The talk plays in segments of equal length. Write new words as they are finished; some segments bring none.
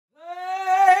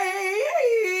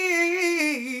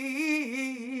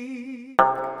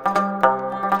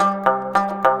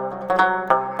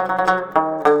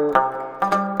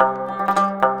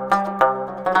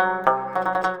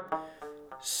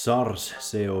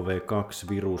SARS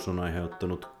CoV2-virus on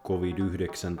aiheuttanut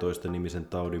COVID-19-nimisen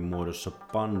taudin muodossa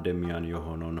pandemian,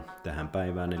 johon on tähän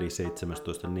päivään eli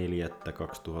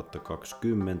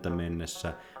 17.4.2020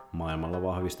 mennessä maailmalla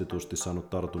vahvistetusti saanut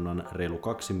tartunnan reilu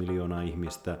 2 miljoonaa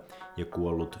ihmistä ja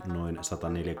kuollut noin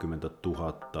 140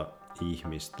 000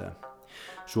 ihmistä.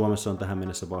 Suomessa on tähän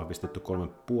mennessä vahvistettu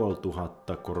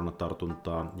 3500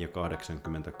 koronatartuntaa ja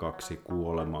 82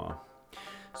 kuolemaa.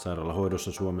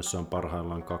 Sairaalahoidossa Suomessa on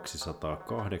parhaillaan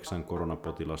 208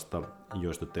 koronapotilasta,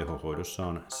 joista tehohoidossa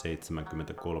on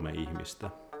 73 ihmistä.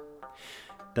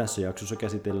 Tässä jaksossa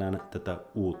käsitellään tätä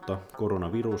uutta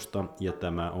koronavirusta ja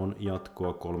tämä on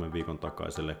jatkoa 3 viikon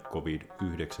takaiselle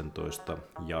COVID-19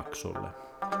 jaksolle.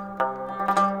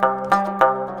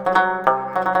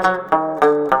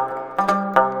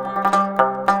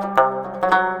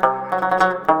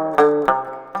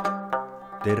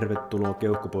 Tervetuloa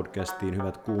Keuhkopodcastiin,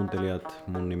 hyvät kuuntelijat.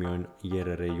 Mun nimi on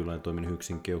Jere Reijula ja toimin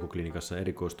HYKSin keuhkoklinikassa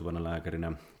erikoistuvana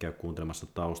lääkärinä. Käy kuuntelemassa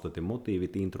taustat ja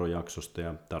motiivit introjaksosta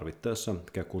ja tarvittaessa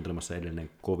käy kuuntelemassa edellinen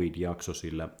COVID-jakso,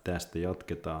 sillä tästä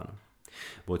jatketaan.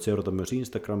 Voit seurata myös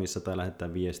Instagramissa tai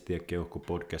lähettää viestiä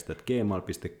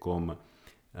keuhkopodcast@gmail.com.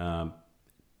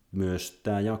 Myös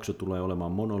tämä jakso tulee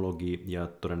olemaan monologi ja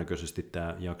todennäköisesti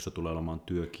tämä jakso tulee olemaan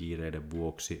työkiireiden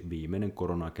vuoksi viimeinen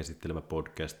koronaa käsittelevä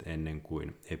podcast ennen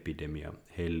kuin epidemia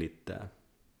hellittää.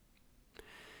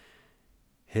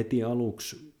 Heti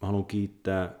aluksi haluan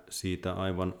kiittää siitä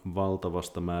aivan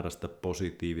valtavasta määrästä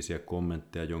positiivisia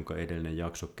kommentteja, jonka edellinen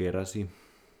jakso keräsi.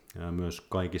 Ja myös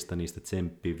kaikista niistä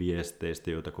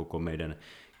tsemppiviesteistä, joita koko meidän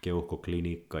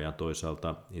keuhkoklinikka ja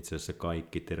toisaalta itse asiassa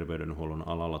kaikki terveydenhuollon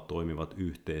alalla toimivat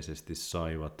yhteisesti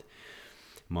saivat.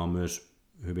 Mä oon myös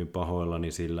hyvin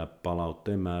pahoillani, sillä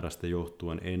palautteen määrästä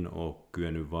johtuen en ole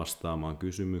kyennyt vastaamaan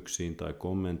kysymyksiin tai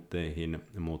kommentteihin,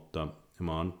 mutta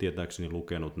mä oon tietääkseni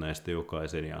lukenut näistä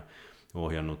jokaisen ja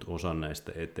ohjannut osan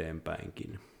näistä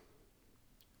eteenpäinkin.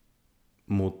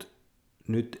 Mut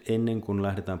nyt ennen kuin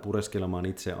lähdetään pureskelemaan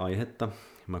itse aihetta,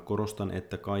 mä korostan,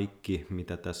 että kaikki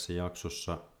mitä tässä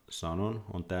jaksossa sanon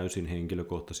on täysin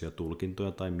henkilökohtaisia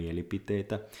tulkintoja tai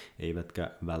mielipiteitä,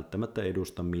 eivätkä välttämättä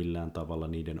edusta millään tavalla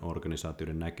niiden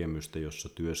organisaatioiden näkemystä, jossa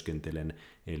työskentelen,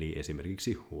 eli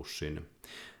esimerkiksi HUSin.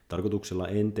 Tarkoituksella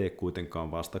en tee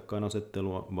kuitenkaan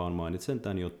vastakkainasettelua, vaan mainitsen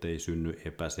tämän, jottei synny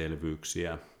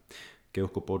epäselvyyksiä.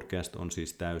 Keuhkopodcast on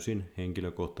siis täysin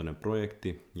henkilökohtainen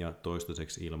projekti ja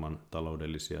toistaiseksi ilman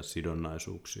taloudellisia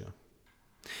sidonnaisuuksia.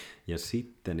 Ja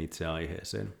sitten itse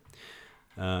aiheeseen.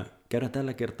 Käydään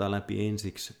tällä kertaa läpi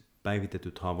ensiksi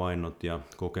päivitetyt havainnot ja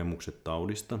kokemukset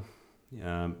taudista.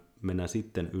 Mennään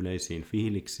sitten yleisiin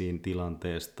fiiliksiin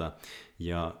tilanteesta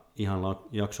ja ihan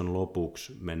jakson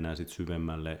lopuksi mennään sitten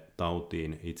syvemmälle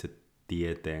tautiin itse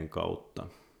tieteen kautta.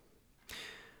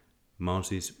 Mä oon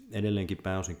siis edelleenkin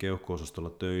pääosin keuhko-osastolla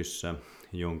töissä,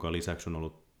 jonka lisäksi on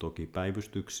ollut toki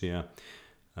päivystyksiä.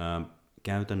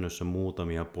 Käytännössä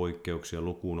muutamia poikkeuksia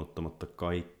lukuun ottamatta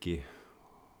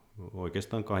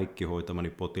oikeastaan kaikki hoitamani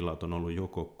potilaat on ollut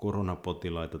joko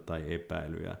koronapotilaita tai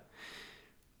epäilyjä.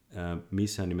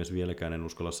 Missään nimessä vieläkään en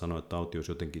uskalla sanoa, että tauti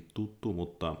olisi jotenkin tuttu,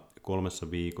 mutta 3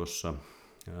 viikossa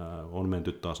on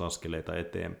menty taas askeleita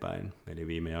eteenpäin. Eli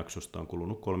viime jaksosta on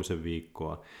kulunut 3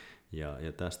 viikkoa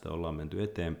ja tästä ollaan menty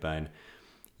eteenpäin.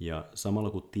 Ja samalla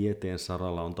kun tieteen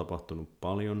saralla on tapahtunut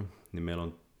paljon, niin meillä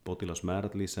on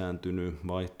potilasmäärät lisääntynyt,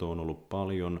 vaihtoa on ollut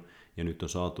paljon ja nyt on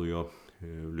saatu jo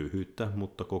lyhyttä,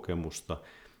 mutta kokemusta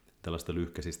tällaista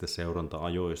lyhkäisistä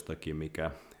seuranta-ajoistakin,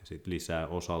 mikä sit lisää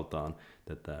osaltaan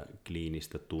tätä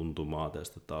kliinistä tuntumaa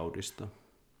tästä taudista.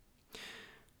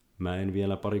 Mä en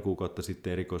vielä pari kuukautta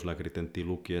sitten erikoislääkäritentin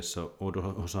lukiessa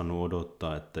osannut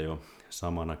odottaa, että jo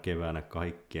samana keväänä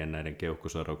kaikkien näiden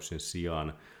keuhkosairauksien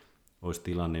sijaan olisi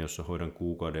tilanne, jossa hoidan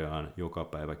kuukauden ajan joka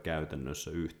päivä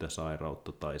käytännössä yhtä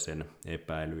sairautta tai sen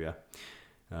epäilyjä.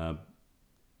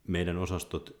 Meidän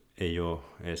osastot ei ole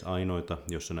edes ainoita,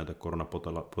 jossa näitä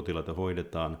koronapotilaita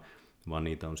hoidetaan, vaan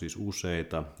niitä on siis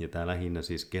useita. Ja tämä lähinnä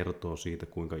siis kertoo siitä,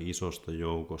 kuinka isosta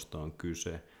joukosta on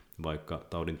kyse, vaikka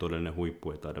taudin todellinen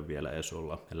huippu ei taida vielä edes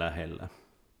olla lähellä.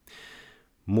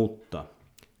 Mutta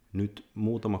nyt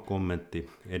muutama kommentti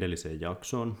edelliseen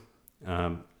jaksoon.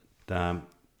 Tämä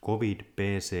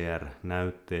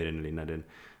COVID-PCR-näytteiden, eli näiden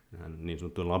niin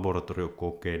sanottujen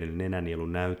laboratoriokokeiden,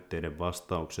 nenänielun näytteiden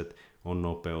vastaukset on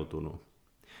nopeutunut.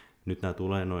 Nyt nämä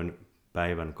tulee noin 1-2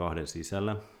 päivän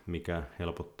sisällä, mikä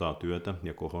helpottaa työtä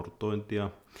ja kohortointia.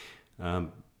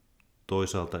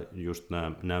 Toisaalta just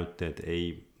nämä näytteet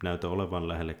ei näytä olevan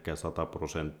lähellekään 100%,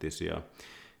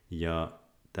 ja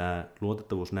tämä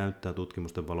luotettavuus näyttää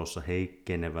tutkimusten valossa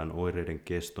heikkenevän oireiden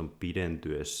keston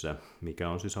pidentyessä, mikä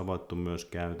on siis havaittu myös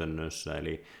käytännössä,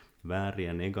 eli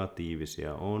vääriä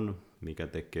negatiivisia on, mikä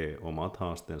tekee omat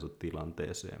haasteensa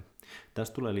tilanteeseen.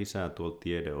 Tästä tulee lisää tuolla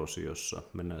tiedeosiossa,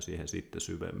 mennään siihen sitten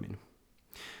syvemmin.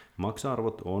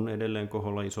 Maksa-arvot on edelleen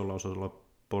koholla isolla osalla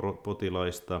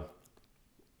potilaista.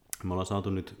 Me ollaan saatu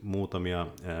nyt muutamia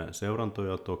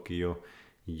seurantoja toki jo,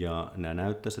 ja nämä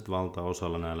näyttäisi, että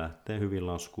valtaosalla nämä lähtee hyvin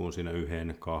laskuun siinä 1-2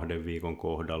 viikon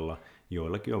kohdalla.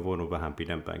 Joillakin on voinut vähän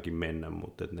pidempäänkin mennä,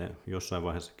 mutta ne jossain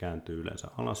vaiheessa kääntyy yleensä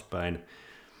alaspäin.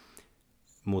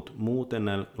 Mutta muuten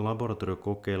näillä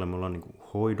laboratoriokokeilla me ollaan niin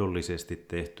hoidollisesti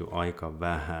tehty aika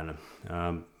vähän.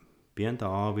 Pientä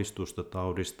aavistusta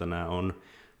taudista nämä on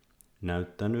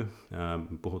näyttänyt.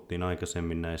 Puhuttiin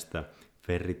aikaisemmin näistä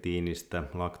ferritiinistä,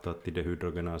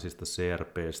 laktaattidehydrogenaasista,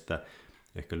 CRPstä,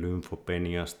 ehkä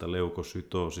lymfopeniasta,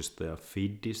 leukosytoosista ja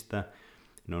FIDistä.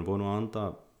 Ne on voinut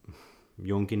antaa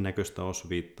jonkinnäköistä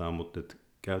osviittaa, mutta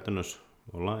käytännössä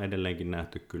ollaan edelleenkin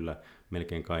nähty kyllä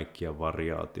melkein kaikkia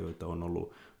variaatioita. On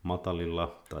ollut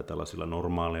matalilla tai tällaisilla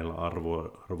normaaleilla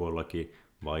arvoillakin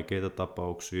vaikeita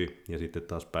tapauksia, ja sitten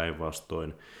taas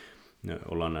päinvastoin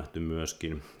ollaan nähty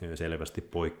myöskin selvästi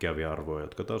poikkeavia arvoja,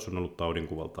 jotka taas on ollut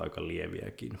taudinkuvalta aika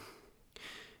lieviäkin.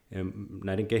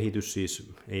 Näiden kehitys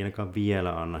siis ei ainakaan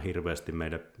vielä anna hirveästi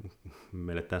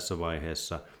meille tässä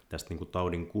vaiheessa tästä niin kuin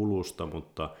taudin kulusta,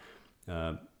 mutta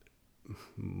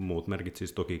muut merkit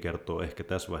siis toki kertoo ehkä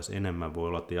tässä vaiheessa enemmän. Voi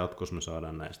olla, että jatkossa me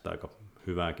saadaan näistä aika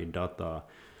hyvääkin dataa.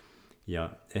 Ja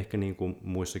ehkä niin kuin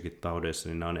muissakin taudeissa,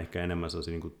 niin nämä on ehkä enemmän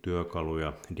sellaisia niin kuin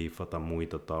työkaluja diffata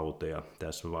muita tauteja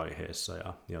tässä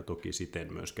vaiheessa ja toki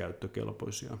siten myös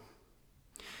käyttökelpoisia.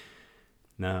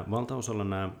 Valtaosalla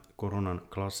nämä koronan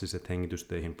klassiset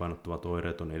hengitysteihin painottuvat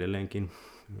oireet on edelleenkin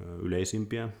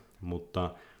yleisimpiä,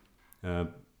 mutta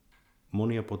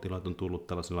monia potilaita on tullut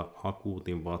tällaisilla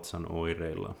akuutin vatsan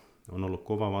oireilla. On ollut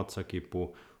kova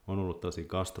vatsakipu, on ollut tällaisia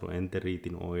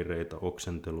gastroenteriitin oireita,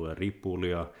 oksentelua ja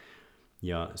ripulia.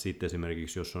 Ja sitten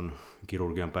esimerkiksi, jos on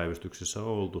kirurgian päivystyksessä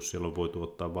oltu, siellä on voitu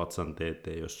ottaa vatsan TT,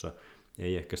 jossa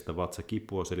ei ehkä sitä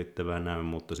vatsakipua selittävää näy,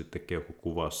 mutta sitten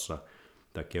keuhkokuvassa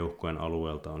tai keuhkojen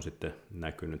alueelta on sitten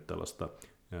näkynyt tällaista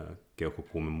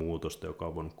keuhkokuumemuutosta, joka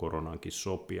on voinut koronaankin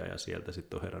sopia, ja sieltä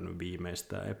sitten on herännyt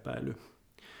viimeistään epäily.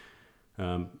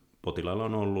 Potilailla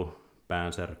on ollut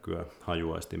päänsärkyä,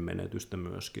 hajuaistin menetystä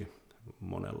myöskin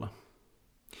monella.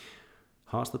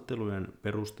 Haastattelujen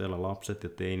perusteella lapset ja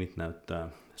teinit näyttää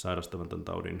sairastavan tämän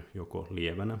taudin joko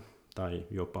lievänä tai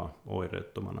jopa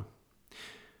oireettomana.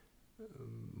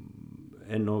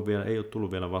 Ei ole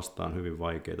tullut vielä vastaan hyvin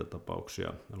vaikeita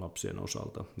tapauksia lapsien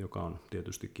osalta, joka on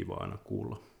tietysti kiva aina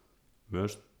kuulla.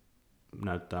 Myös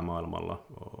näyttää maailmalla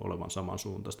olevan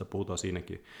samansuuntaista. Puhutaan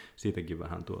siitäkin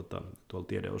vähän tuolla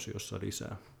tiedeosiossa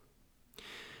lisää.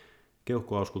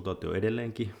 Keuhkoauskultaatio on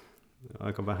edelleenkin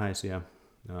aika vähäisiä.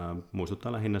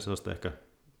 Muistuttaa lähinnä sellaista ehkä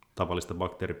tavallista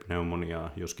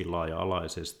bakteeripneumoniaa, joskin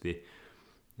laaja-alaisesti.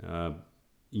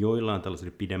 Joillain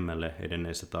tällaisilla pidemmälle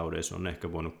edenneissä taudeissa on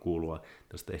ehkä voinut kuulua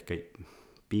tästä ehkä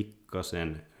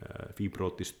pikkasen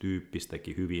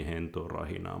fibroottistyyppistäkin hyvin hentoa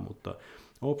rahinaa, mutta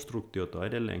obstruktiota on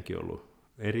edelleenkin ollut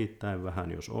erittäin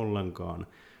vähän, jos ollenkaan,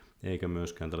 eikä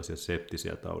myöskään tällaisia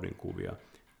septisiä taudinkuvia.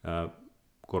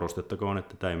 Korostettakoon,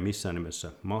 että tämä ei ole missään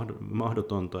nimessä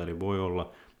mahdotonta, eli voi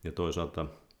olla, ja toisaalta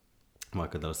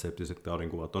vaikka tällaiset septiset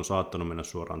taudinkuvat on saattanut mennä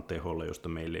suoraan teholle, josta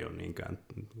meillä ei ole niinkään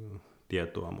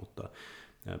tietoa, mutta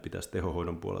pitäisi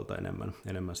tehohoidon puolelta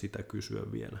enemmän sitä kysyä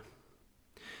vielä.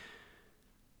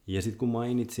 Ja sitten kun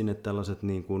mainitsin, että tällaiset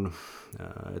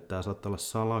että tämä saattaa olla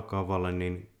salakavalle,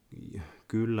 niin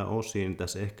kyllä osin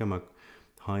tässä ehkä mä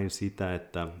hain sitä,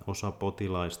 että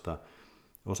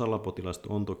osalla potilaista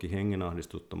on toki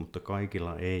hengenahdistusta, mutta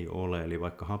kaikilla ei ole. Eli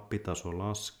vaikka happitaso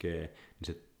laskee,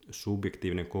 niin se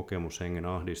subjektiivinen kokemus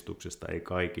hengenahdistuksesta ei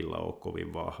kaikilla ole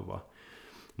kovin vahva.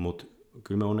 Mutta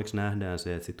kyllä me onneksi nähdään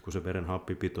se, että sit kun se veren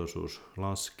happipitoisuus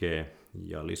laskee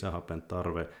ja lisähapen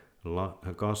tarve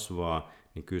kasvaa,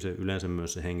 niin kyllä se yleensä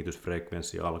myös se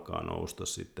hengitysfrekvenssi alkaa nousta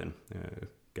sitten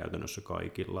käytännössä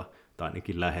kaikilla, tai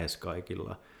ainakin lähes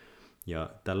kaikilla. Ja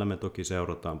tällä me toki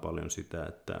seurataan paljon sitä,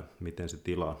 että miten se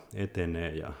tila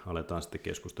etenee, ja aletaan sitten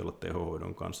keskustella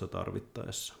tehohoidon kanssa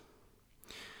tarvittaessa.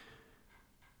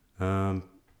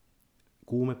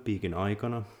 Kuumepiikin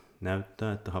aikana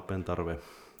näyttää, että hapen tarve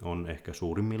on ehkä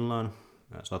suurimmillaan.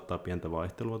 Saattaa pientä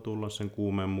vaihtelua tulla sen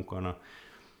kuumeen mukana.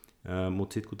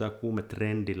 Mutta sitten kun tämä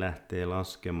kuumetrendi lähtee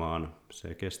laskemaan,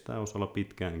 se kestää osalla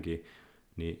pitkäänkin,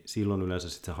 niin silloin yleensä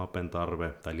sit se hapen tarve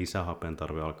tai lisähapen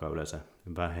tarve alkaa yleensä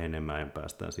vähenemään ja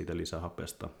päästään siitä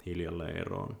lisähapesta hiljalleen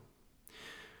eroon.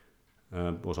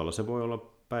 Osalla se voi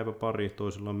olla päivä pari,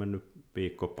 toisella on mennyt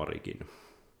viikko parikin.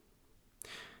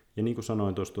 Ja niin kuin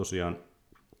sanoin tuossa tosiaan,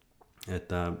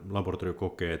 että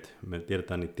laboratoriokokeet, me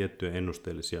tiedetään niitä tiettyjä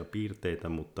ennusteellisia piirteitä,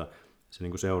 mutta se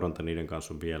niin kuin seuranta niiden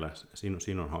kanssa on vielä,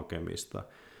 siinä on hakemista.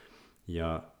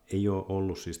 Ja ei ole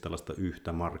ollut siis tällaista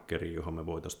yhtä markkeria, johon me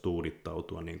voitaisiin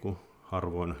tuudittautua niin kuin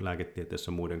harvoin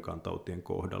lääketieteessä muidenkaan tautien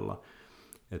kohdalla.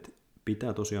 Et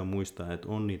pitää tosiaan muistaa, että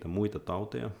on niitä muita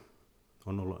tauteja,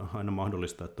 on ollut aina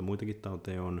mahdollista, että muitakin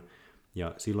tauteja on,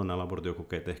 ja silloin nämä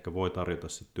laboratoriokokeet ehkä voi tarjota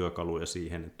sit työkaluja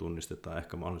siihen, että tunnistetaan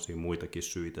ehkä mahdollisia muitakin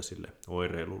syitä sille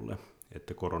oireilulle,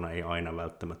 että korona ei aina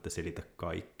välttämättä selitä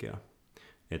kaikkea.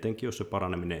 Etenkin jos se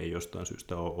paraneminen ei jostain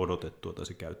syystä ole odotettua tai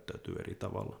se käyttäytyy eri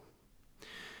tavalla.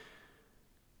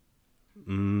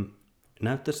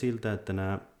 Näyttää siltä, että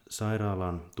nämä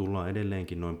sairaalaan tullaan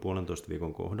edelleenkin noin 1,5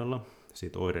 viikon kohdalla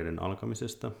siitä oireiden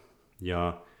alkamisesta,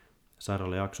 ja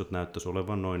sairaalajaksot näyttäisi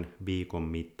olevan noin viikon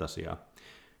mittaisia.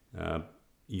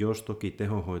 Jos toki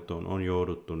tehohoitoon on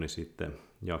jouduttu, niin sitten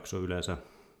jakso yleensä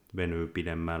venyy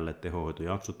pidemmälle.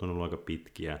 Tehohoitojaksot on ollut aika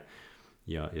pitkiä,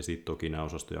 ja sitten toki nämä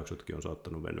osastojaksotkin on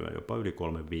saattanut venyä jopa yli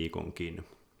 3 viikonkin.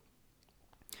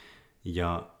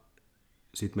 Ja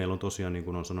sitten meillä on tosiaan, niin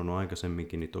kuin olen sanonut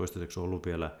aikaisemminkin, niin toistaiseksi on ollut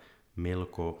vielä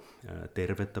melko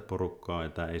tervettä porukkaa, ja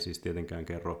tämä ei siis tietenkään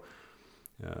kerro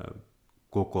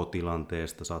koko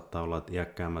tilanteesta. Saattaa olla, että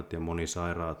iäkkäämmät ja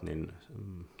monisairaat, niin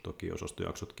toki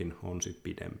osastojaksotkin on sitten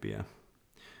pidempiä.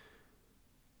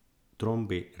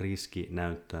 Trombiriski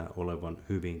näyttää olevan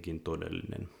hyvinkin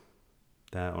todellinen.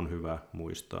 Tämä on hyvä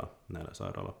muistaa näillä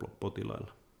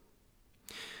sairaalapotilailla.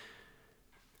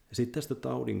 Sitten tästä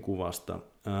taudin kuvasta.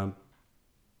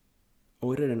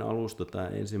 Oireiden alusta tämä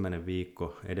ensimmäinen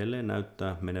viikko edelleen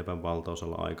näyttää menevän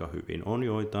valtaosalla aika hyvin. On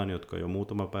joitain, jotka jo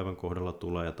muutaman päivän kohdalla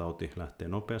tulee ja tauti lähtee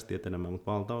nopeasti etenemään,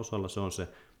 mutta valtaosalla se on se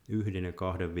 1 ja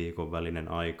 2 viikon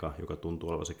välinen aika, joka tuntuu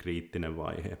olevan se kriittinen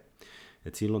vaihe.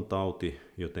 Et silloin tauti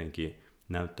jotenkin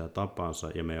näyttää tapansa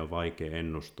ja meidän on vaikea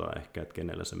ennustaa ehkä, että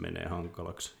kenellä se menee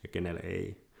hankalaksi ja kenellä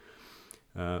ei.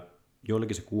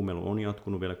 Joillekin se kuumeilu on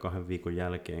jatkunut vielä 2 viikon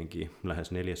jälkeenkin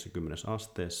lähes 40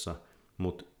 asteessa,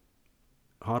 mutta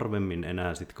harvemmin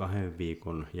enää sitten 2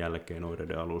 viikon jälkeen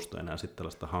oireiden alusta enää sitten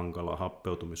tällaista hankalaa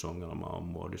happeutumisongelmaa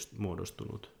on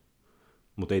muodostunut.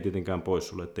 Mutta ei tietenkään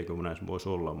poissulje, etteikö näissä voisi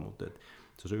olla, mutta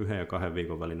se on se 1 ja 2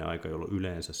 viikon välinen aika, jolloin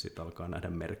yleensä sitten alkaa nähdä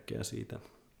merkkejä siitä.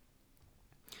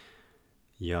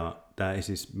 Ja tämä ei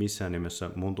siis missään nimessä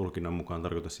mun tulkinnan mukaan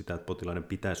tarkoita sitä, että potilaiden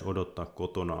pitäisi odottaa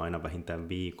kotona aina vähintään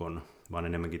viikon, vaan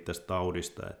enemmänkin tästä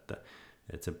taudista, että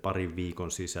sen 2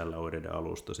 viikon sisällä oireiden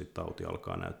alusta sitten tauti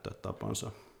alkaa näyttää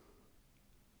tapansa.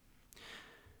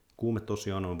 Kuume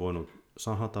tosiaan on voinut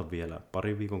sahata vielä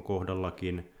 2 viikon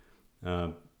kohdallakin,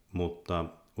 mutta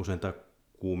usein tämä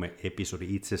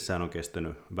kuume-episodi itsessään on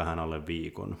kestänyt vähän alle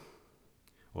viikon,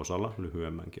 osalla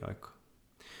lyhyemmänkin aikaa.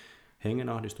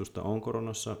 Hengenahdistusta on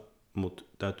koronassa, mutta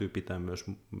täytyy pitää myös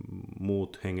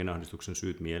muut hengenahdistuksen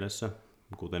syyt mielessä,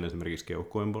 kuten esimerkiksi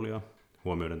keuhkoembolia,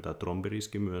 huomioiden tämä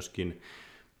trombiriski myöskin,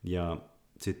 ja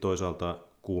sitten toisaalta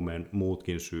kuumeen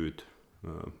muutkin syyt,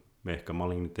 ehkä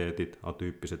maligniteetit,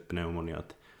 atyyppiset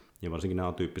pneumoniat, ja varsinkin nämä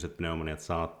atyyppiset pneumoniat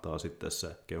saattaa sitten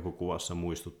tässä keuhkokuvassa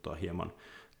muistuttaa hieman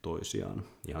toisiaan,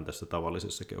 ihan tässä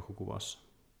tavallisessa keuhkokuvassa.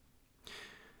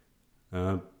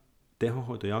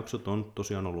 Tehohoitojaksot on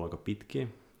tosiaan ollut aika pitkiä,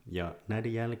 ja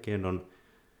näiden jälkeen on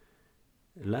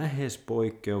lähes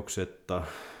poikkeuksetta,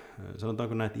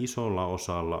 sanotaanko näitä isolla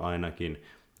osalla ainakin,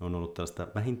 on ollut tällaista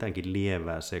vähintäänkin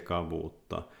lievää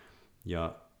sekavuutta,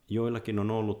 ja joillakin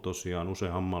on ollut tosiaan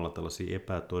useammalla tällaisia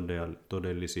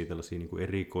epätodellisia, tällaisia niin kuin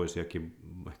erikoisiakin,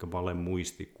 ehkä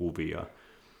valemuistikuvia,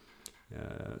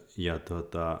 ja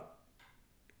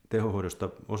tehohoidosta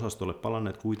osastolle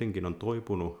palanneet kuitenkin on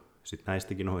toipunut sit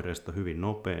näistäkin oireista hyvin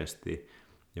nopeasti,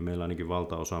 ja meillä ainakin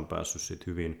valtaosa on päässyt sit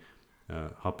hyvin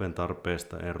hapen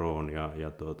tarpeesta eroon,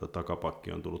 ja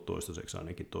takapakki on tullut toistaiseksi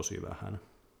ainakin tosi vähän.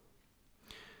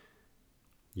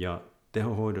 Ja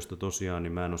tehohoidosta tosiaan,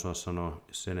 niin mä en osaa sanoa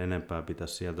sen enempää,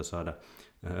 pitäisi sieltä saada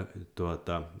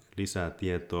lisää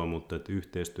tietoa, mutta että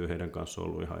yhteistyö heidän kanssa on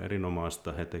ollut ihan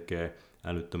erinomaista. He tekevät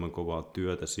älyttömän kovaa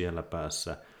työtä siellä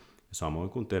päässä, samoin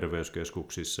kuin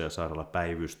terveyskeskuksissa ja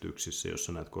sairaalapäivystyksissä,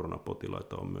 jossa näitä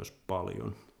koronapotilaita on myös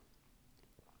paljon.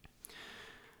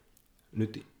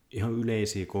 Nyt ihan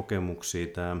yleisiä kokemuksia.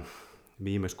 Tämä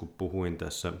viimeis kun puhuin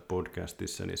tässä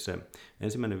podcastissa, niin se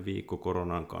ensimmäinen viikko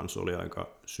koronan kanssa oli aika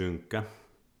synkkä.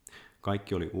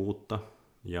 Kaikki oli uutta,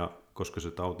 ja koska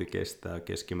se tauti kestää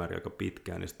keskimäärin aika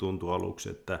pitkään, niin se tuntui aluksi,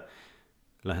 että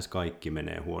lähes kaikki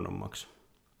menee huonommaksi.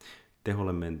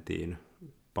 Teholle mentiin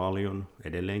paljon,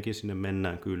 edelleenkin sinne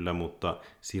mennään kyllä, mutta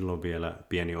silloin vielä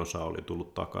pieni osa oli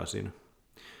tullut takaisin.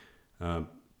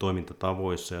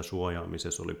 toimintatavoissa ja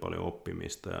suojaamisessa oli paljon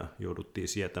oppimista ja jouduttiin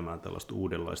sietämään tällaista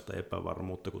uudenlaista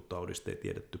epävarmuutta, kun taudista ei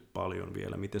tiedetty paljon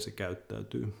vielä, miten se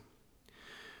käyttäytyy.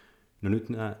 No nyt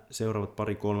nämä seuraavat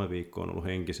 2-3 viikkoa on ollut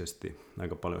henkisesti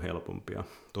aika paljon helpompia.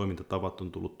 Toimintatavat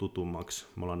on tullut tutummaksi.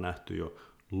 Me ollaan nähty jo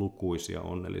lukuisia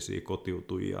onnellisia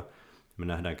kotiutujia. Me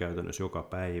nähdään käytännössä joka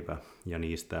päivä ja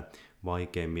niistä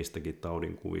vaikeimmistakin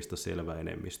taudinkuvista selvä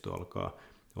enemmistö alkaa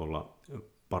olla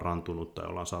parantunut tai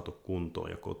ollaan saatu kuntoon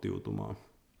ja kotiutumaan.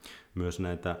 Myös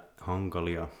näitä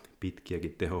hankalia,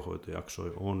 pitkiäkin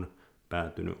tehohoitojaksoja on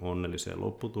päätynyt onnelliseen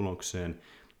lopputulokseen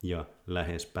ja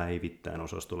lähes päivittäin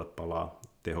osastolle palaa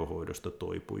tehohoidosta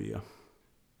toipujia.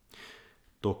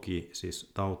 Toki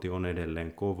siis tauti on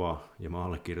edelleen kova ja mä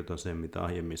allekirjoitan sen, mitä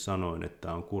aiemmin sanoin, että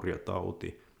tämä on kurja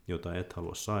tauti, jota et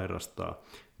halua sairastaa,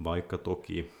 vaikka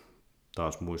toki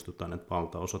taas muistutan, että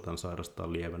valtaosa tämän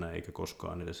sairastaa lievänä eikä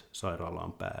koskaan edes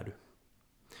sairaalaan päädy.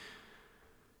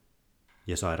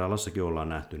 Ja sairaalassakin ollaan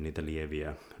nähty niitä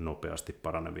lieviä, nopeasti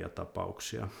paranevia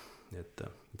tapauksia, että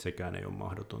sekään ei ole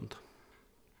mahdotonta.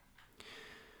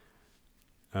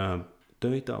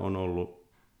 Töitä on ollut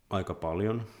aika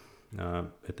paljon,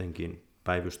 etenkin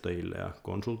päivystäjillä ja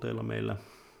konsulteilla meillä.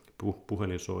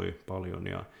 Puhelin soi paljon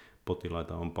ja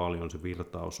potilaita on paljon, se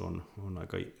virtaus on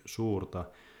aika suurta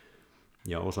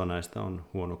ja osa näistä on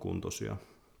huonokuntoisia.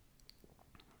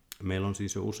 Meillä on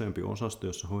siis jo useampi osasto,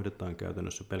 jossa hoidetaan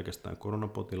käytännössä pelkästään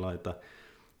koronapotilaita,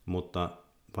 mutta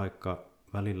vaikka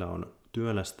välillä on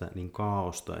työlästä, niin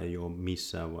kaaosta ei ole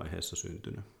missään vaiheessa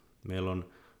syntynyt. Meillä on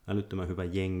älyttömän hyvä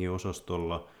jengi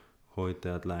osastolla,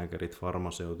 hoitajat, lääkärit,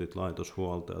 farmaseutit,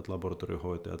 laitoshuoltajat,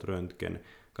 laboratoriohoitajat, röntgen,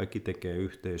 kaikki tekee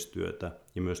yhteistyötä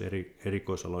ja myös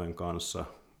erikoisalojen kanssa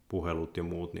puhelut ja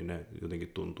muut, niin ne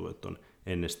jotenkin tuntuu, että on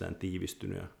ennestään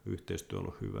tiivistynyt ja yhteistyö on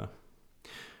ollut hyvä.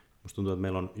 Musta tuntuu, että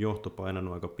meillä on johto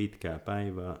painanut aika pitkää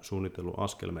päivää, suunnitellut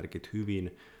askelmerkit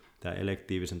hyvin, tämä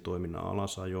elektiivisen toiminnan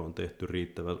alasajo on tehty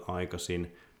riittävän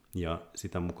aikaisin ja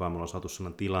sitä mukaan me ollaan saatu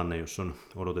sellainen tilanne, jossa on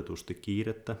odotetusti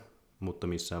kiirettä, mutta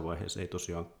missään vaiheessa ei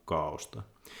tosiaan kaaosta.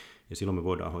 Ja silloin me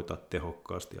voidaan hoitaa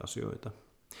tehokkaasti asioita.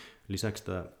 Lisäksi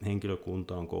tämä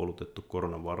henkilökunta on koulutettu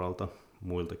koronan varalta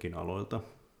muiltakin aloilta.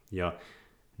 Ja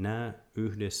nämä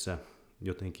yhdessä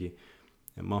jotenkin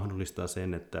mahdollistaa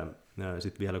sen, että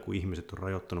sitten vielä kun ihmiset on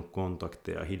rajoittanut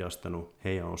kontakteja ja hidastanut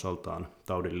heidän osaltaan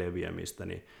taudin leviämistä,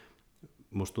 niin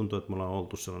musta tuntuu, että me ollaan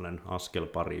oltu sellainen askel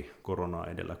pari koronaa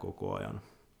edellä koko ajan.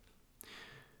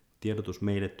 Tiedotus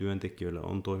meille työntekijöille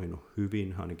on toiminut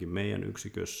hyvin, ainakin meidän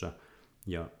yksikössä,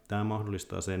 ja tämä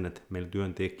mahdollistaa sen, että meillä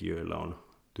työntekijöillä on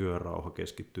työrauha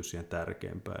keskittyä siihen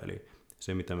tärkeämpään, eli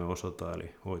se mitä me osataan,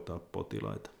 eli hoitaa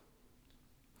potilaita.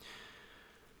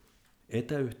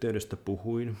 Etäyhteydestä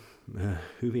puhuin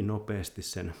hyvin nopeasti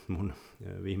sen mun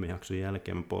viime jakson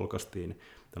jälkeen. Me polkastiin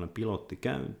tällainen pilotti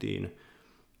käyntiin,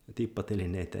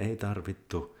 tippatelineitä ei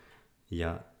tarvittu, ja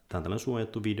tämä on tällainen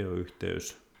suojattu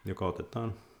videoyhteys, joka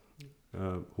otetaan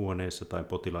huoneessa tai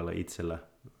potilailla itsellä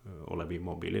oleviin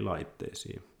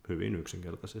mobiililaitteisiin hyvin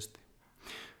yksinkertaisesti.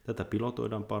 Tätä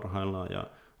pilotoidaan parhaillaan ja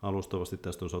alustavasti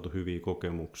tästä on saatu hyviä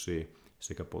kokemuksia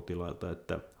sekä potilailta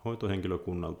että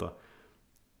hoitohenkilökunnalta.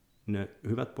 Ne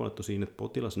hyvät puolet on siinä, että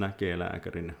potilas näkee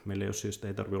lääkärin. Meillä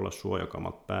ei tarvitse olla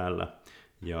suojakamat päällä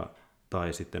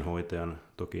tai sitten hoitajan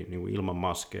toki niin kuin ilman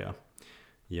maskeja.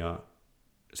 Ja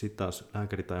sitten taas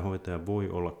lääkäri tai hoitaja voi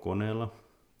olla koneella,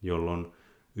 jolloin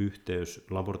yhteys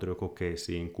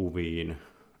laboratoriokokeisiin, kuviin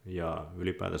ja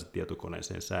ylipäätänsä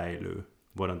tietokoneeseen säilyy.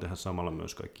 Voidaan tehdä samalla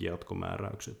myös kaikki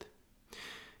jatkomääräykset.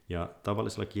 Ja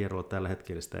tavallisella kierrolla tällä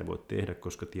hetkellä sitä ei voi tehdä,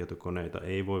 koska tietokoneita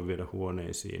ei voi viedä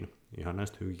huoneisiin ihan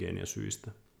näistä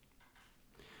hygieniasyistä.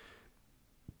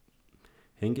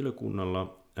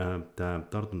 Henkilökunnalla tämä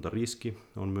tartuntariski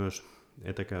on myös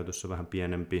etäkäytössä vähän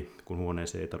pienempi, kun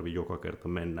huoneeseen ei tarvitse joka kerta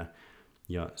mennä.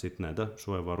 Ja sitten näitä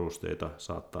suojavarusteita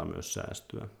saattaa myös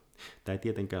säästyä. Tämä ei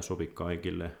tietenkään sovi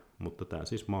kaikille, mutta tämä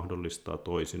siis mahdollistaa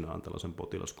toisinaan tällaisen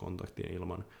potilaskontaktin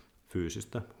ilman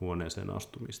fyysistä huoneeseen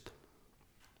astumista.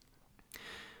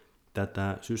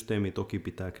 Tätä systeemiä toki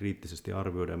pitää kriittisesti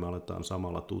arvioida ja me aletaan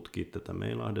samalla tutkia tätä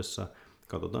Meilahdessa.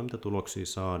 Katsotaan mitä tuloksia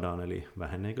saadaan, eli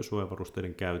väheneekö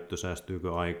suojavarusteiden käyttö,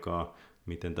 säästyykö aikaa,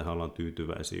 miten tähän ollaan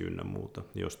tyytyväisiä ynnä muuta.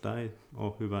 Jos tämä ei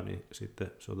ole hyvä, niin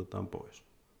sitten se otetaan pois.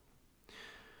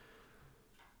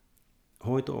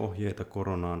 Hoito-ohjeita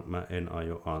koronaan mä en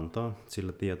aio antaa,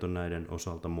 sillä tieto näiden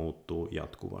osalta muuttuu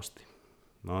jatkuvasti.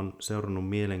 Mä oon seurannut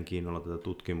mielenkiinnolla tätä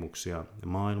tutkimuksia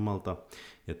maailmalta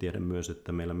ja tiedän myös,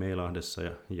 että meillä Meilahdessa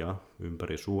ja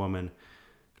ympäri Suomen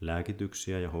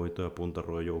lääkityksiä ja hoitoja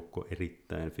puntaroi joukko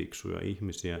erittäin fiksuja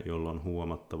ihmisiä, joilla on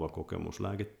huomattava kokemus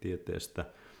lääketieteestä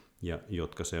ja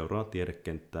jotka seuraa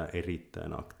tiedekenttää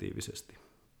erittäin aktiivisesti.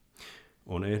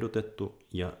 On ehdotettu,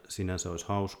 ja sinänsä olisi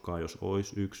hauskaa, jos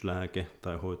olisi yksi lääke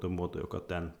tai hoitomuoto, joka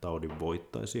tämän taudin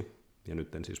voittaisi. Ja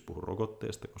nyt en siis puhu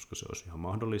rokotteesta, koska se olisi ihan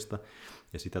mahdollista,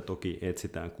 ja sitä toki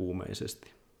etsitään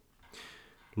kuumeisesti.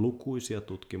 Lukuisia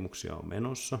tutkimuksia on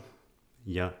menossa,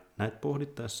 ja näitä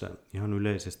pohdittaessa ihan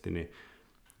yleisesti, niin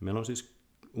meillä on siis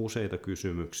useita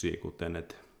kysymyksiä, kuten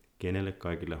että kenelle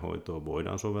kaikille hoitoa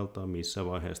voidaan soveltaa, missä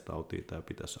vaiheessa tautia tämä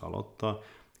pitäisi aloittaa,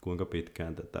 kuinka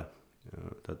pitkään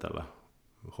tätä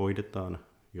hoidetaan,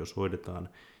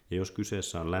 ja jos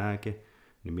kyseessä on lääke,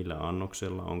 niin millä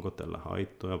annoksella, onko tällä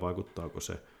haittoja, vaikuttaako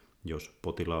se, jos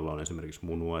potilaalla on esimerkiksi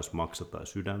munuais-, maksa- tai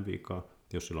sydänvika,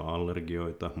 jos sillä on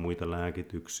allergioita, muita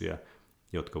lääkityksiä,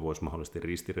 jotka vois mahdollisesti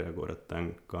ristireagoida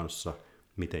tämän kanssa,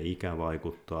 miten ikä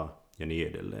vaikuttaa ja niin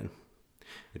edelleen.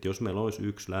 Et jos meillä olisi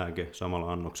yksi lääke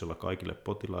samalla annoksella kaikille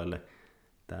potilaille,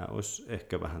 tämä olisi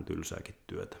ehkä vähän tylsääkin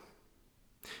työtä.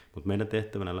 Mutta meidän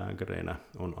tehtävänä lääkäreinä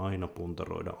on aina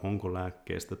puntaroida, onko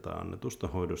lääkkeestä tai annetusta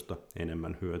hoidosta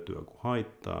enemmän hyötyä kuin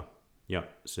haittaa, ja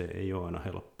se ei ole aina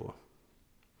helppoa.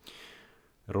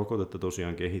 Rokotetta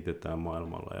tosiaan kehitetään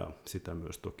maailmalla ja sitä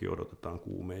myös toki odotetaan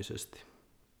kuumeisesti.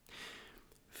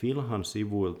 Filhan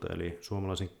sivuilta, eli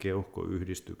Suomalaisen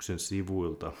keuhkoyhdistyksen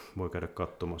sivuilta, voi käydä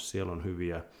katsomassa. Siellä on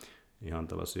hyviä ihan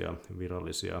tällaisia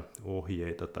virallisia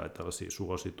ohjeita tai tällaisia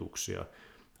suosituksia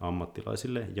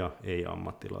ammattilaisille ja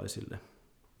ei-ammattilaisille.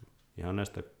 Ihan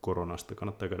näistä koronasta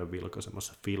kannattaa käydä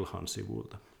vilkaisemassa Filhan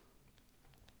sivuilta.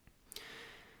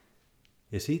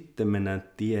 Ja sitten mennään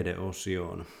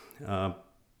tiedeosioon.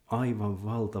 Aivan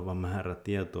valtava määrä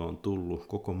tietoa on tullut.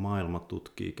 Koko maailma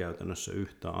tutkii käytännössä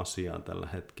yhtä asiaa tällä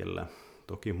hetkellä.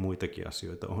 Toki muitakin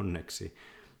asioita onneksi,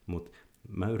 mutta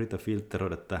mä yritän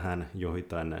filtteroida tähän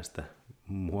joitain näistä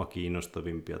mua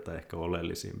kiinnostavimpia tai ehkä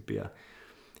oleellisimpia.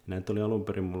 Näitä oli alun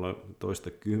perin mulla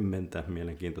 20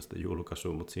 mielenkiintoista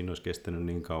julkaisua, mutta siinä olisi kestänyt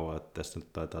niin kauan, että tässä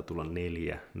nyt taitaa tulla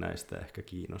 4 näistä ehkä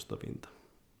kiinnostavinta.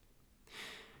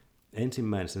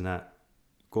 Ensimmäisenä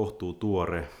kohtuu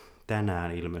tuore,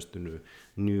 tänään ilmestynyt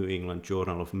New England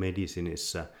Journal of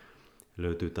Medicineissa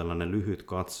löytyy tällainen lyhyt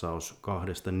katsaus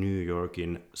 2 New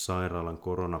Yorkin sairaalan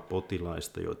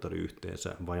koronapotilaista, joita oli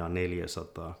yhteensä vajaa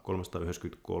 400,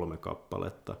 393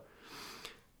 kappaletta.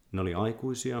 Ne oli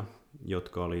aikuisia,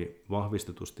 jotka oli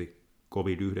vahvistetusti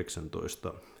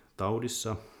COVID-19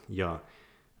 taudissa, ja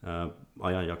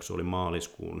ajanjakso oli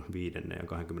maaliskuun 5. ja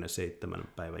 27.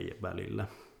 päivän välillä.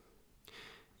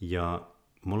 Ja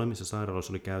molemmissa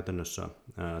sairaaloissa oli käytännössä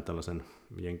tällaisen,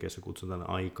 Jenkeissä kutsutaan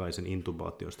aikaisen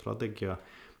intubaatiostrategia,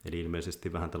 eli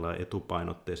ilmeisesti vähän tällainen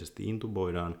etupainotteisesti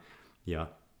intuboidaan, ja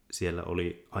siellä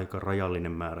oli aika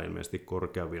rajallinen määrä ilmeisesti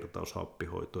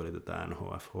korkeavirtaushappihoitoa, eli tätä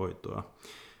NHF-hoitoa,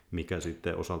 mikä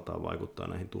sitten osaltaan vaikuttaa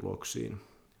näihin tuloksiin.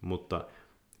 Mutta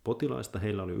potilaista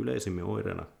heillä oli yleisimmin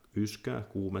oireena yskää,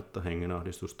 kuumetta,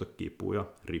 hengenahdistusta, kipuja,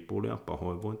 ripulia,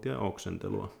 pahoinvointia ja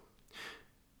oksentelua.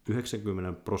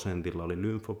 90% oli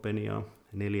lymfopeniaa,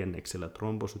 4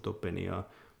 trombosytopeniaa,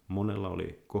 monella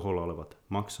oli koholla olevat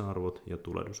maksa-arvot ja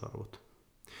tulehdusarvot.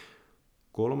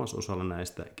 3%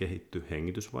 näistä kehittyi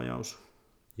hengitysvajaus,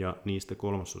 ja niistä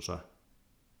 3%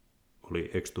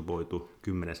 oli ekstuboitu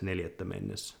 10.4.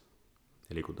 mennessä,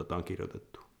 eli kun tätä on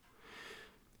kirjoitettu.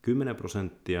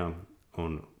 10%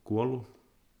 on kuollut,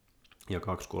 ja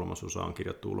 2/3 on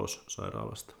kirjattu ulos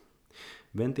sairaalasta.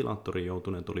 Ventilaattoriin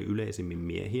joutuneet oli yleisimmin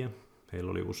miehiä.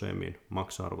 Heillä oli useimmin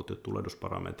maksa-arvot ja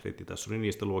tulehdusparametrit, ja tässä oli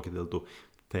niistä luokiteltu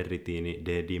ferritiini,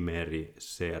 D-dimeri,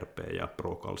 CRP ja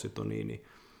prokalsitoniini.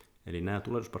 Eli nämä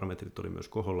tulehdusparametrit oli myös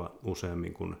koholla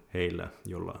useammin kuin heillä,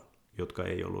 jotka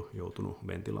ei ollut joutunut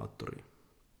ventilaattoriin.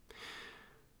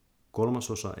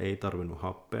 3% ei tarvinnut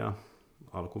happea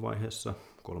alkuvaiheessa,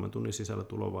 3 tunnin sisällä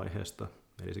tulovaiheesta,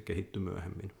 eli se kehittyi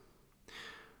myöhemmin.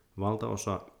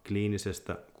 Valtaosa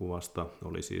kliinisestä kuvasta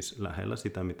oli siis lähellä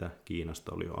sitä, mitä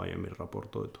Kiinasta oli jo aiemmin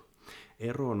raportoitu.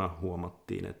 Erona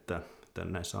huomattiin, että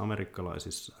näissä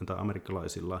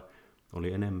amerikkalaisilla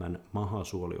oli enemmän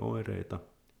mahasuolioireita,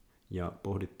 ja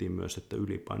pohdittiin myös, että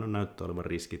ylipaino näyttää olevan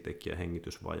riskitekijä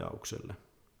hengitysvajaukselle.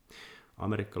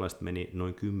 Amerikkalaiset meni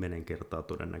noin 10 kertaa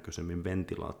todennäköisemmin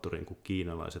ventilaattoriin kuin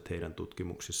kiinalaiset heidän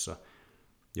tutkimuksissa,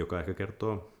 joka ehkä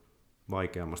kertoo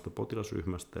vaikeammasta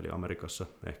potilasryhmästä, eli Amerikassa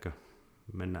ehkä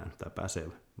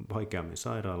pääsee vaikeammin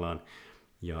sairaalaan,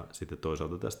 ja sitten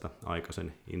toisaalta tästä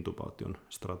aikaisen intubaation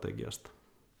strategiasta.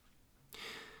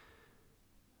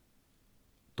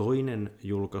 Toinen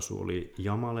julkaisu oli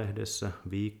JAMA-lehdessä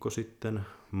viikko sitten,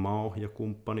 Mao ja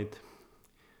kumppanit,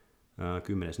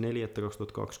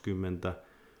 10.4.2020.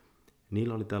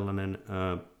 Niillä oli tällainen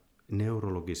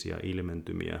neurologisia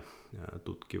ilmentymiä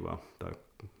tutkiva tai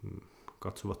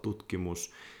katsova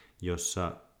tutkimus,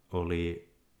 jossa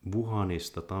oli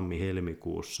Wuhanista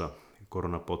tammi-helmikuussa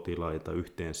koronapotilaita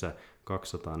yhteensä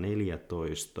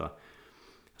 214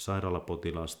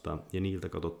 sairaalapotilasta, ja niiltä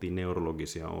katsottiin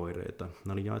neurologisia oireita.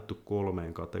 Nämä oli jaettu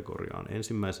 3 kategoriaan.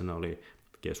 Ensimmäisenä oli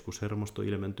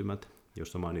keskushermostoilmentymät,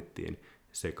 jossa mainittiin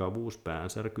sekavuus,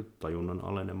 päänsärky, tajunnan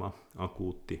alenema,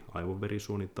 akuutti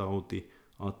aivoverisuonitauti,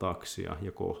 ataksia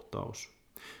ja kohtaus.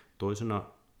 Toisena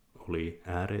oli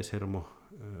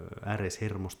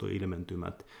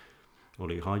ääreishermostoilmentymät,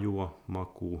 oli hajua,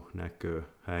 maku, näkö,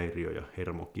 häiriö ja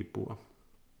hermokipua.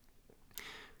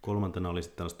 Kolmantena oli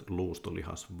sitten tällaiset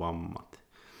luustolihasvammat.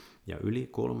 Ja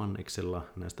yli 1/3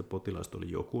 näistä potilaista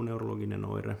oli joku neurologinen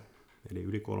oire, eli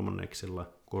yli 1/3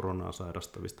 koronaa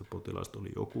sairastavista potilaista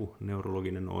oli joku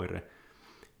neurologinen oire.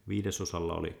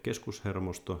 5% oli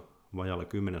keskushermosto, vajalla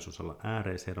 10%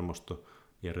 ääreishermosto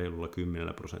ja reilulla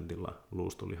 10%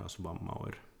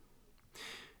 luustolihasvammaoire.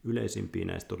 Yleisimpiä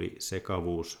näistä oli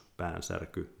sekavuus,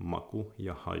 päänsärky, maku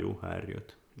ja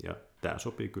hajuhäiriöt, ja tämä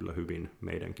sopii kyllä hyvin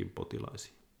meidänkin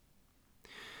potilaisiin.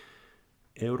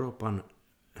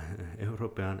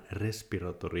 European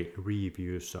Respiratory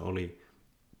Reviewssä oli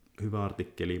hyvä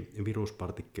artikkeli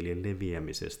viruspartikkelien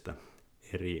leviämisestä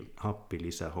eri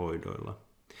happilisähoidoilla.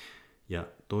 Ja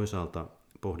toisaalta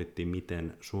pohdittiin,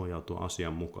 miten suojautua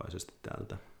asianmukaisesti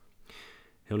tältä.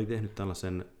 He oli tehnyt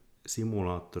tällaisen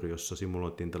simulaattori, jossa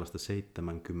simuloitiin tällaista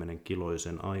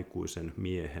 70-kiloisen aikuisen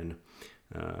miehen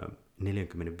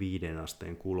 45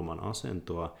 asteen kulman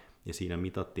asentoa, ja siinä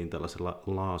mitattiin tällaisella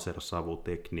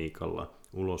lasersavutekniikalla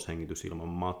uloshengitysilman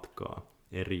matkaa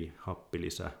eri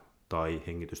happilisä- tai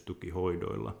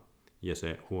hengitystukihoidoilla. Ja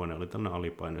se huone oli tällainen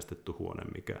alipaineistettu huone,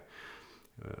 mikä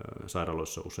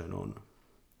sairaaloissa usein on.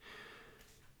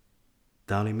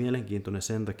 Tämä oli mielenkiintoinen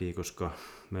sen takia, koska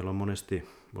meillä on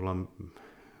ollaan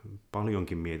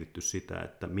paljonkin mietitty sitä,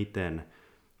 että miten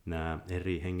nämä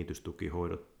eri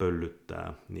hengitystukihoidot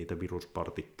pöllyttää niitä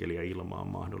viruspartikkelia ilmaan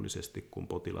mahdollisesti, kun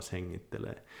potilas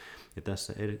hengittelee. Ja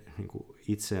tässä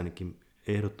itseänikin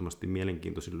ehdottomasti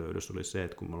mielenkiintoisin löydös oli se,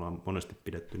 että kun me ollaan monesti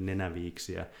pidetty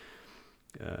nenäviiksiä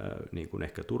niin kuin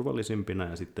ehkä turvallisimpina,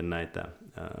 ja sitten näitä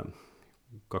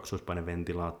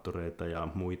kaksoispaineventilaattoreita ja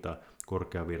muita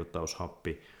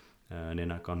korkeavirtaushappi,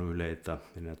 nenäkanyyleitä,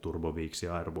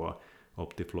 turboviiksiä, Airvoa,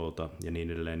 Optiflowta ja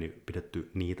niin edelleen, niin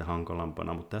pidetty niitä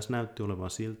hankalampana, mutta tässä näytti olevan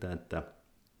siltä, että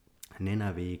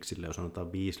nenäviiksille, jos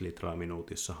sanotaan 5 litraa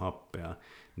minuutissa happea,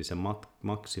 niin se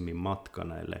maksimimatka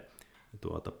näille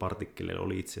partikkeleille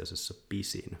oli itse asiassa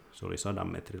pisin. Se oli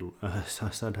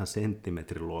 100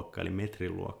 senttimetrin luokkaa, eli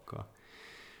metrin luokkaa.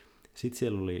 Sitten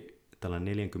siellä oli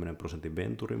tällainen 40%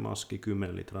 venturimaski,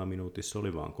 10 litraa minuutissa,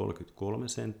 oli vain 33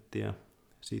 senttiä.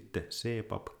 Sitten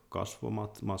CPAP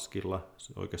kasvomaskilla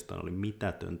se oikeastaan oli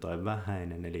mitätön tai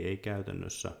vähäinen, eli ei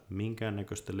käytännössä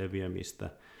minkäännäköistä leviämistä.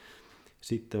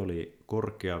 Sitten oli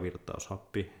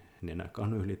korkeavirtaushappi,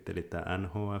 nenäkanyylit, eli tämä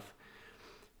NHF,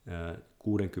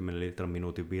 60 litran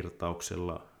minuutin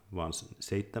virtauksella vaan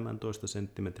 17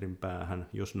 senttimetrin päähän,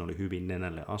 jos ne oli hyvin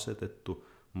nenälle asetettu,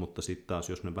 mutta sitten taas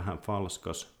jos ne vähän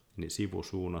falskas, niin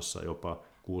sivusuunnassa jopa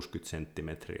 60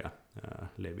 senttimetriä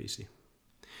levisi.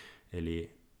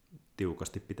 Eli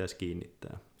tiukasti pitäisi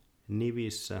kiinnittää.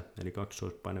 NIVissä, eli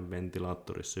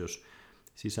kaksoispaineventilaattorissa, jos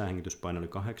sisähengityspaine oli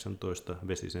 18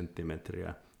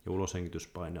 vesisenttimetriä ja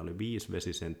uloshengityspaine oli 5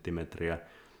 vesisenttimetriä,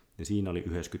 niin siinä oli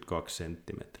 92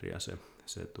 senttimetriä se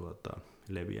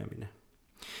leviäminen.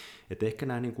 Et ehkä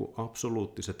nämä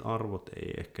absoluuttiset arvot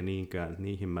ei ehkä niinkään,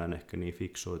 niihin mä en ehkä niin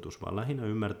fiksoitus, vaan lähinnä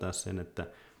ymmärtää sen, että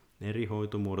eri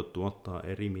hoitomuodot tuottaa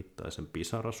eri mittaisen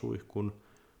pisarasuihkun,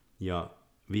 ja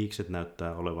viikset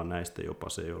näyttää olevan näistä jopa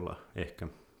se, jolla ehkä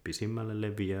pisimmälle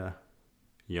leviää,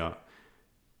 ja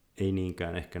ei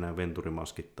niinkään ehkä nämä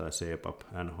venturimaskit tai CPAP,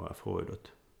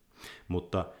 NHF-hoidot.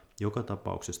 Mutta joka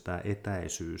tapauksessa tämä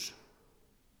etäisyys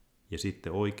ja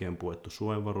sitten oikein puettu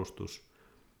suojavarustus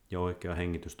ja oikea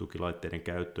hengitystukilaitteiden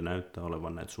käyttö näyttää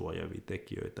olevan näitä suojaavia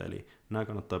tekijöitä. Eli nämä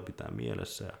kannattaa pitää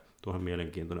mielessä, ja tuohon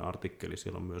mielenkiintoinen artikkeli,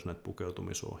 siellä on myös näitä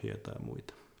pukeutumisohjeita ja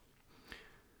muita.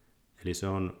 Eli se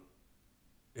on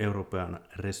European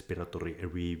Respiratory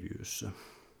Reviewssä.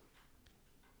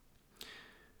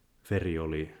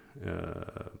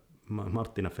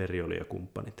 Martina Ferrioli ja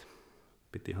kumppanit.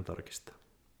 Piti ihan tarkistaa.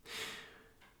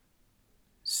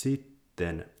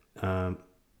 Sitten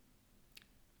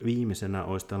viimeisenä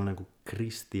olisi tällainen kuin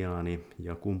Kristiani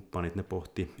ja kumppanit. Ne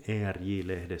pohti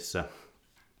ERJ-lehdessä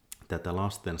tätä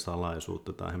lasten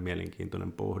salaisuutta. Tämä on ihan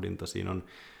mielenkiintoinen pohdinta. Siinä on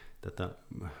tätä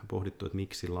pohdittu, että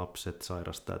miksi lapset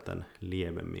sairastaa tämän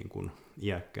lievemmin kuin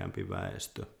iäkkäämpi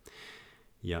väestö.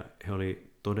 Ja he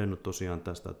oli todennut tosiaan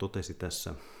totesi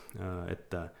tässä,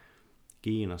 että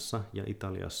Kiinassa ja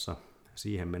Italiassa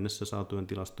siihen mennessä saatujen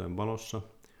tilastojen valossa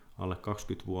alle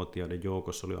 20-vuotiaiden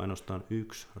joukossa oli ainoastaan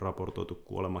 1 raportoitu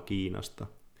kuolema Kiinasta.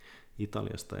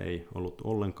 Italiasta ei ollut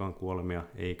ollenkaan kuolemia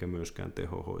eikä myöskään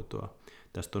tehohoitoa.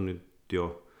 Tästä on nyt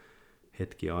jo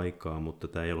hetki aikaa, mutta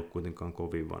tämä ei ollut kuitenkaan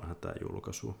kovin vanha tämä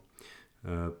julkaisu.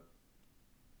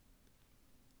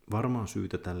 Varmaan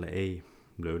syytä tälle ei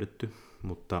löydetty,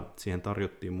 mutta siihen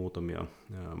tarjottiin muutamia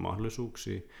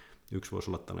mahdollisuuksia. Yksi voisi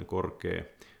olla tällainen korkea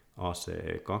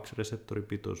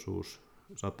ACE2-reseptoripitoisuus,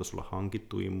 saattaisi olla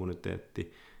hankittu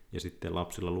immuniteetti ja sitten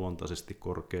lapsilla luontaisesti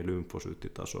korkea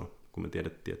lymfosyyttitaso, kun me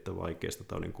tiedettiin, että vaikeasta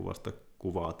taudinkuvasta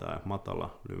kuvaa tämä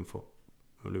matala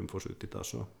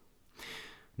lymfosyyttitaso.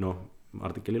 No,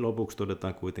 artikkelin lopuksi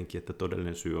todetaan kuitenkin, että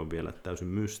todellinen syy on vielä täysin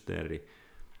mysteeri,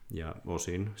 ja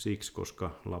osin siksi,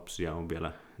 koska lapsia on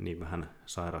vielä niin vähän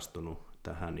sairastunut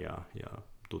tähän ja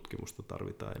tutkimusta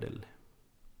tarvitaan edelleen.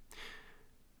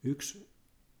 Yksi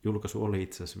julkaisu oli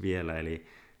itse asiassa vielä,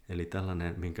 eli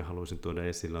tällainen, minkä haluaisin tuoda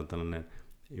esille, on tällainen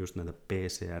just näitä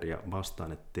PCR- ja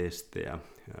vasta-ainetestejä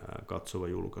katsova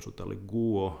julkaisu. Tämä oli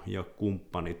Guo ja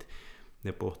kumppanit.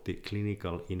 Ne pohti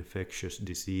Clinical Infectious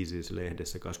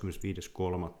Diseases-lehdessä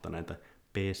 25.3. näitä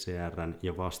PCR:n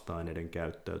ja vasta-aineiden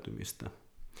käyttäytymistä.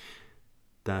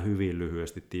 Tämä hyvin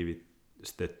lyhyesti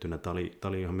tiivistettynä. Tämä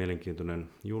oli ihan mielenkiintoinen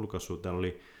julkaisu. Täällä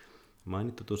oli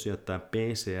mainittu tosiaan, että tämä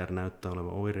PCR näyttää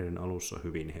olevan oireiden alussa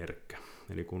hyvin herkkä.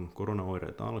 Eli kun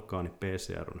koronaoireet alkaa, niin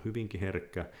PCR on hyvinkin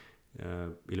herkkä.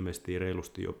 Ilmeisesti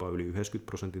reilusti jopa yli 90%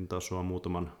 tasoa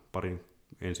muutaman parin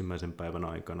ensimmäisen päivän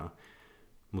aikana.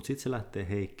 Mutta sitten se lähtee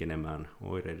heikkenemään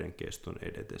oireiden keston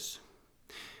edetessä.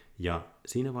 Ja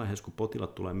siinä vaiheessa, kun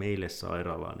potilaat tulee meille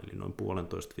sairaalaan, eli noin 1,5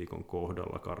 viikon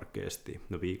kohdalla karkeasti,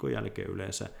 no viikon jälkeen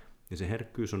yleensä, niin se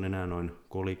herkkyys on enää noin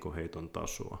kolikoheiton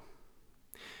tasoa.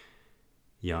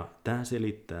 Ja tämä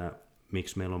selittää,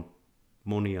 miksi meillä on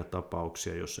monia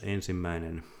tapauksia, jossa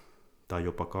ensimmäinen tai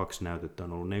jopa 2 näytettä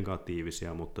on ollut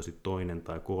negatiivisia, mutta sitten toinen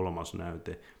tai 3.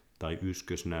 näyte tai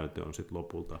ykkösnäyte on sitten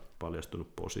lopulta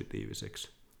paljastunut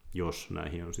positiiviseksi, jos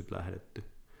näihin on sitten lähdetty.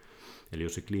 Eli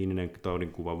jos se kliininen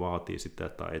taudinkuva vaatii sitä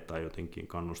tai jotenkin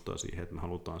kannustaa siihen, että me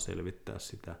halutaan selvittää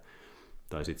sitä,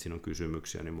 tai sitten siinä on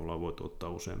kysymyksiä, niin mulla on voitu ottaa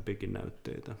useampiakin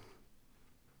näytteitä.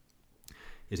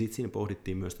 Ja sitten siinä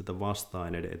pohdittiin myös tätä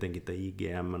vasta-aineiden, etenkin tätä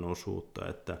IgM-osuutta,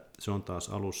 että se on taas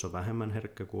alussa vähemmän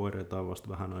herkkä, kun oireita on vasta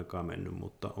vähän aikaa mennyt,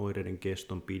 mutta oireiden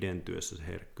keston pidentyessä se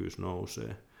herkkyys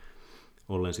nousee.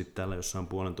 Ollen sitten täällä jossain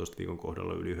 1,5 viikon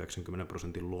kohdalla yli 90%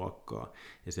 luokkaa.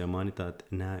 Ja siellä mainitaan, että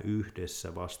nämä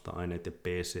yhdessä vasta-aineet ja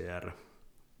PCR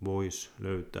voisi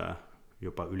löytää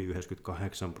jopa yli 98%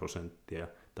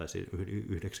 tai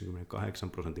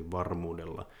 98%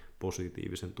 varmuudella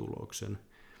positiivisen tuloksen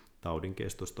taudin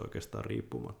kestosta oikeastaan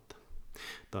riippumatta.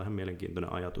 Tämä on ihan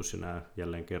mielenkiintoinen ajatus, ja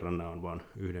jälleen kerran nämä on vain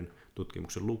yhden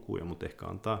tutkimuksen lukuja, mutta ehkä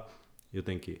antaa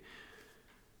jotenkin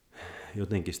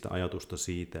sitä ajatusta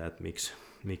siitä, että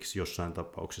miksi jossain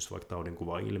tapauksessa, vaikka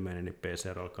taudinkuva ilmenee, niin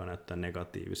PCR alkaa näyttää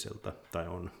negatiiviselta, tai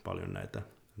on paljon näitä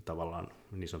tavallaan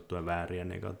niin sanottuja vääriä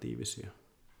negatiivisia.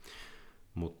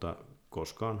 Mutta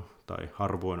koskaan, tai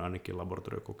harvoin ainakin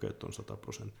laboratoriokokeet on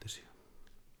 100%.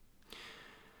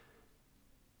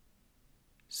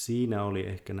 Siinä oli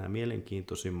ehkä nämä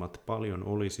mielenkiintoisimmat, paljon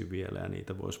olisi vielä ja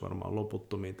niitä voisi varmaan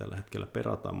loputtomiin tällä hetkellä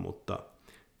perata, mutta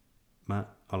mä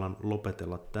alan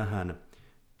lopetella tähän.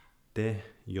 Te,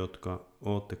 jotka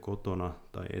olette kotona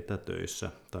tai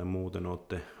etätöissä tai muuten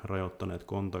olette rajoittaneet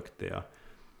kontakteja,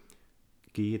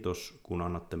 kiitos kun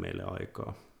annatte meille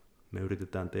aikaa. Me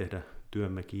yritetään tehdä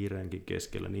työmme kiireenkin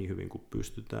keskellä niin hyvin kuin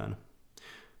pystytään.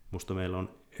 Musta meillä on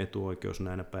etuoikeus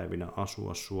näinä päivinä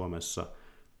asua Suomessa,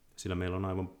 sillä meillä on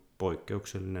aivan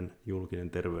poikkeuksellinen julkinen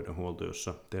terveydenhuolto,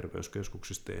 jossa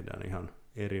terveyskeskuksissa tehdään ihan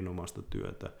erinomaista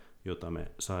työtä, jota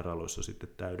me sairaaloissa sitten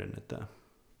täydennetään.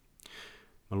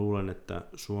 Mä luulen, että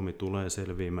Suomi tulee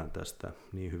selviämään tästä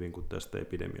niin hyvin kuin tästä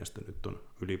epidemiasta nyt on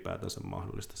ylipäätänsä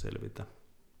mahdollista selvitä.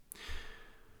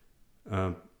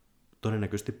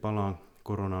 Todennäköisesti palaan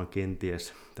koronaan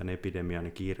kenties tämän epidemian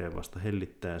ja kiireen vasta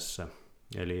hellittäessä,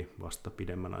 eli vasta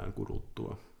pidemmän ajan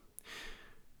kuluttua.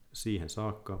 Siihen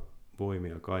saakka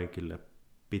voimia kaikille,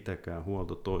 pitäkää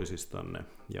huolta toisistanne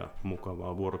ja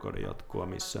mukavaa vuorokauden jatkoa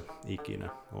missä ikinä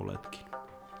oletkin.